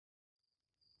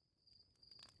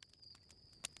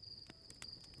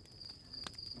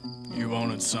You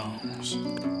wanted songs,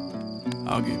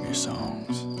 I'll give you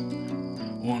songs.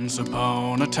 Once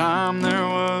upon a time there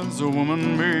was a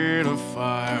woman made of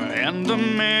fire and a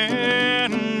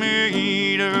man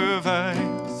made of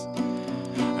ice,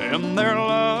 and their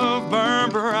love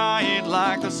burned bright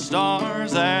like the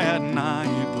stars at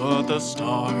night. But the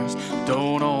stars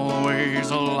don't always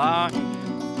align.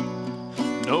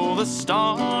 No, the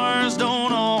stars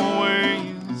don't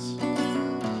always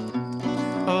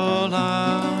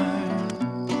align.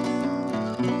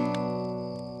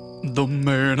 The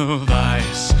man of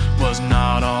ice was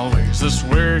not always this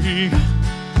way.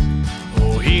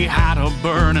 Oh, he had a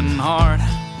burning heart,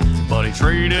 but he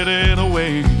traded it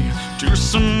away to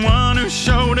someone who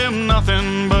showed him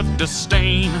nothing but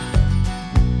disdain.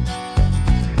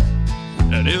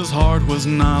 And his heart was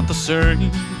not the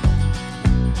same,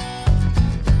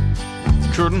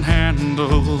 couldn't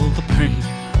handle the pain.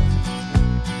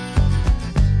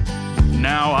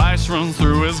 Now ice runs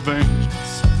through his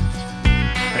veins,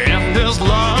 and his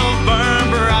love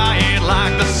burned bright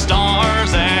like the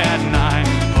stars at night.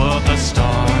 But the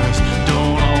stars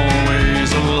don't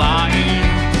always align.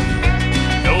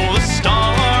 No, the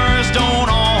stars don't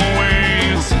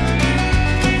always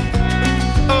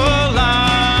align.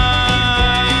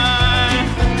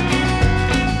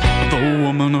 The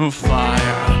woman of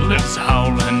fire lives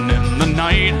howling in the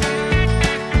night.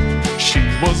 She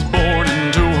was born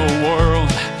into a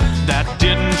world that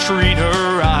didn't treat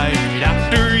her right.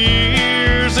 After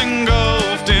years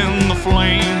engulfed in the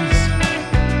flames,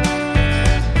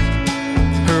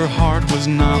 her heart was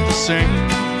not the same,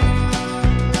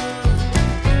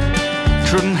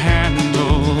 couldn't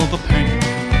handle the pain.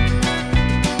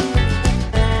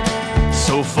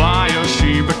 So fire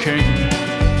she became,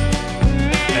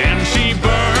 and she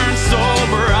burned so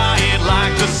bright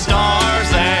like the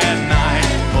stars at night.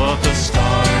 But the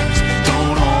stars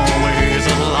don't always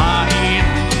align.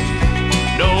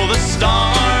 No, the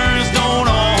stars don't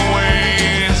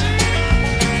always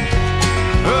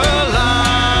align.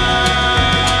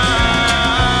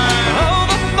 Oh,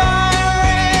 the fire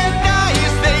and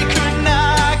ice, they could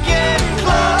not get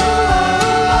close.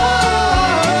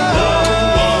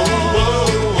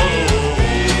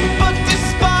 But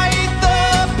despite the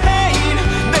pain,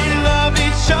 they loved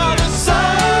each other so.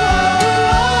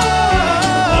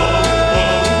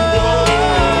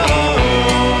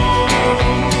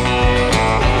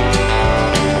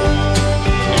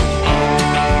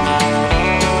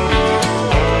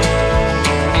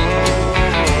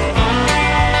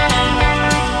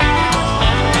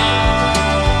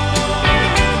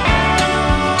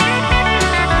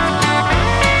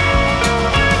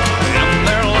 And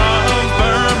their love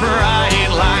burned bright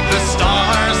like the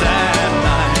stars at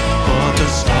night. But the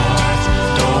stars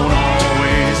don't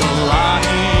always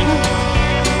align.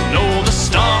 No, the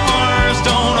stars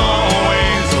don't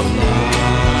always align.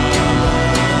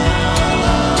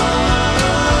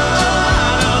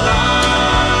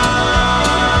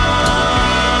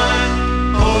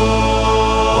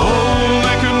 Oh,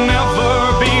 they could never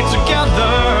be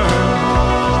together.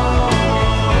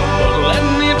 But let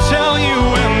me tell you,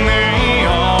 when they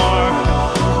are,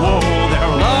 whoa, their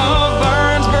love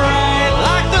burns bright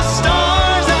like the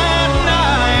stars at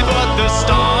night. But the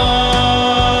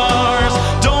stars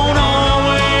don't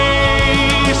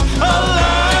always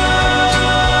align.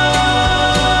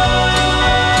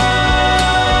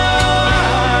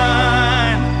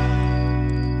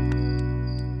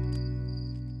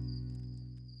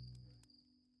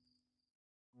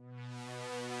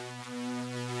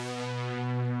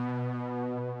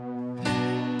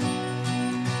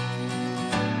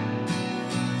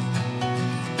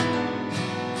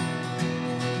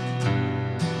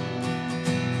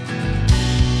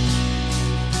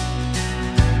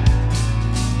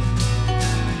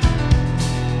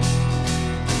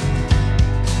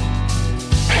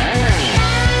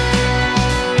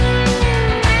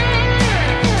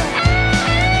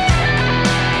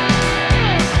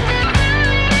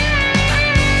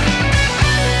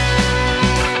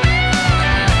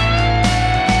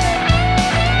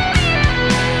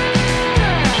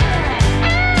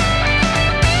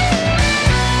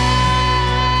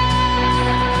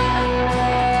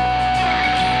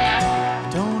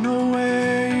 Don't know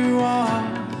where you are,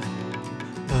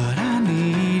 but I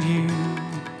need you.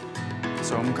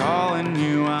 So I'm calling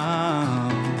you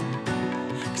out,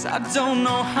 'cause I don't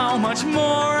know how much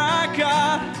more I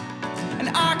got, and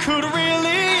I could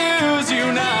really use you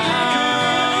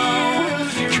now.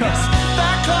 'Cause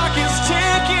that clock is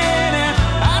ticking and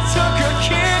I took a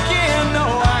kick in. No,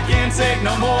 I can't take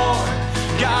no more.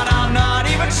 God, I'm not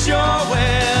even sure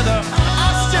whether I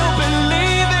still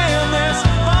believe in this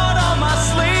heart on my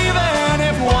sleeve. And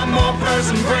if one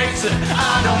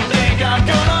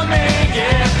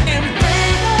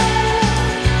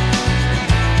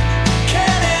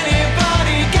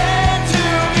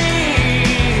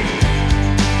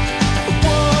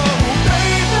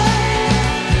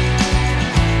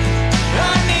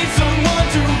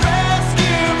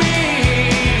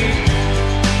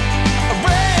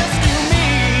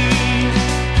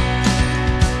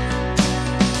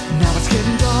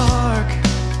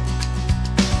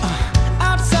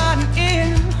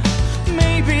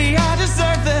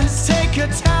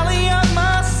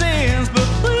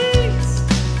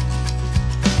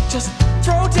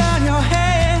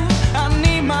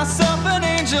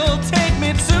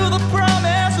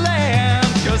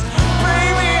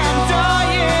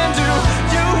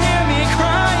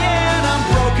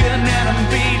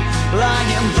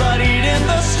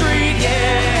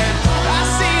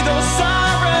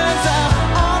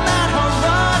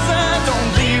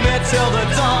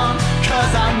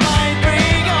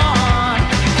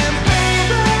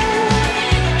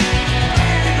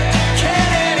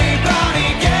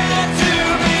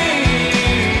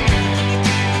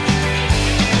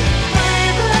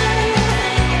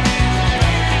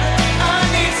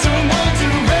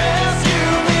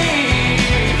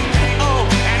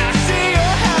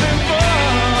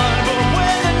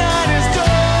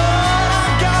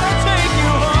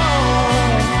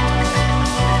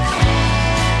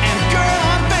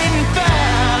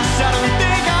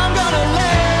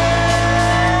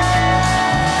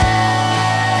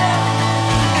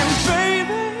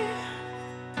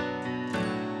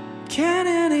Can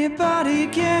anybody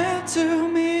get to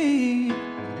me?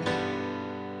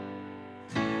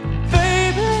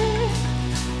 Baby,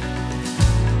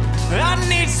 I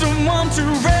need someone to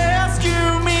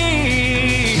rescue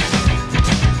me.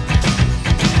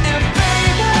 And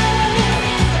baby,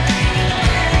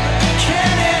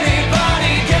 can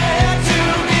anybody get to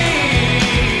me?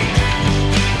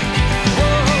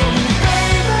 Oh,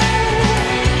 baby,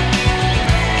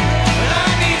 I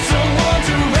need someone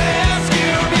to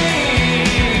rescue me.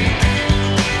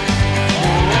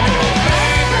 Oh,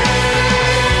 baby,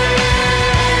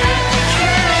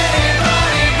 can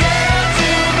anybody get to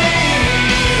me?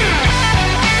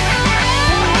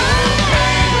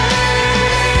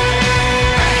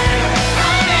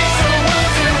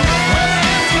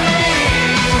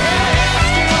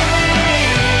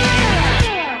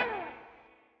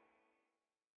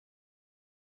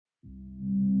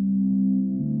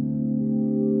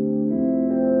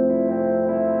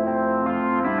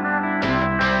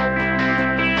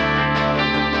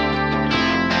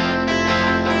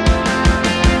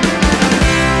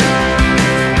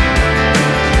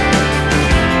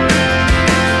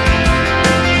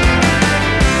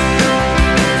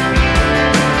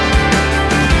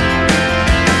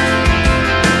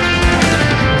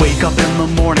 Wake up in the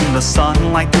morning, the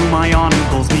sunlight through my awning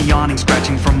pulls me yawning,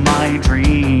 scratching from my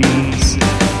dreams.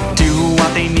 Do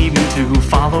what they need me to,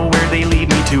 follow where they lead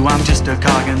me to. I'm just a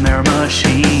cog in their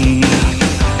machine.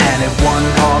 And if one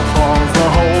cog falls, the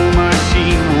whole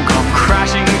machine will come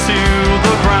crashing to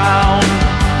the ground.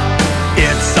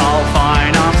 It's all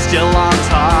fine, I'm still on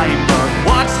time, but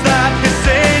what's that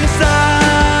hissing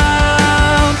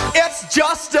sound? It's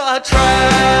just a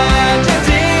tragedy.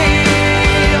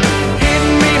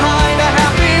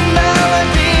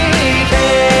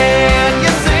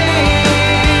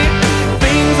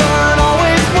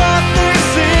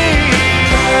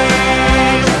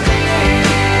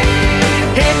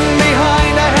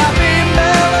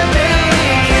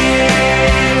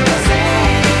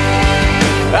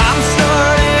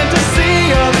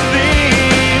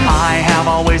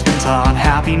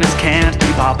 Happiness can't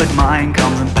be bought, but mine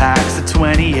comes in packs of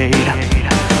 28.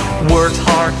 Worked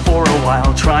hard for a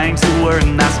while trying to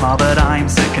earn that smile, but I'm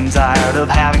sick and tired of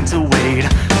having to wait.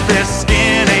 This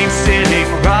skin ain't sitting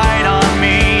right on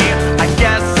me.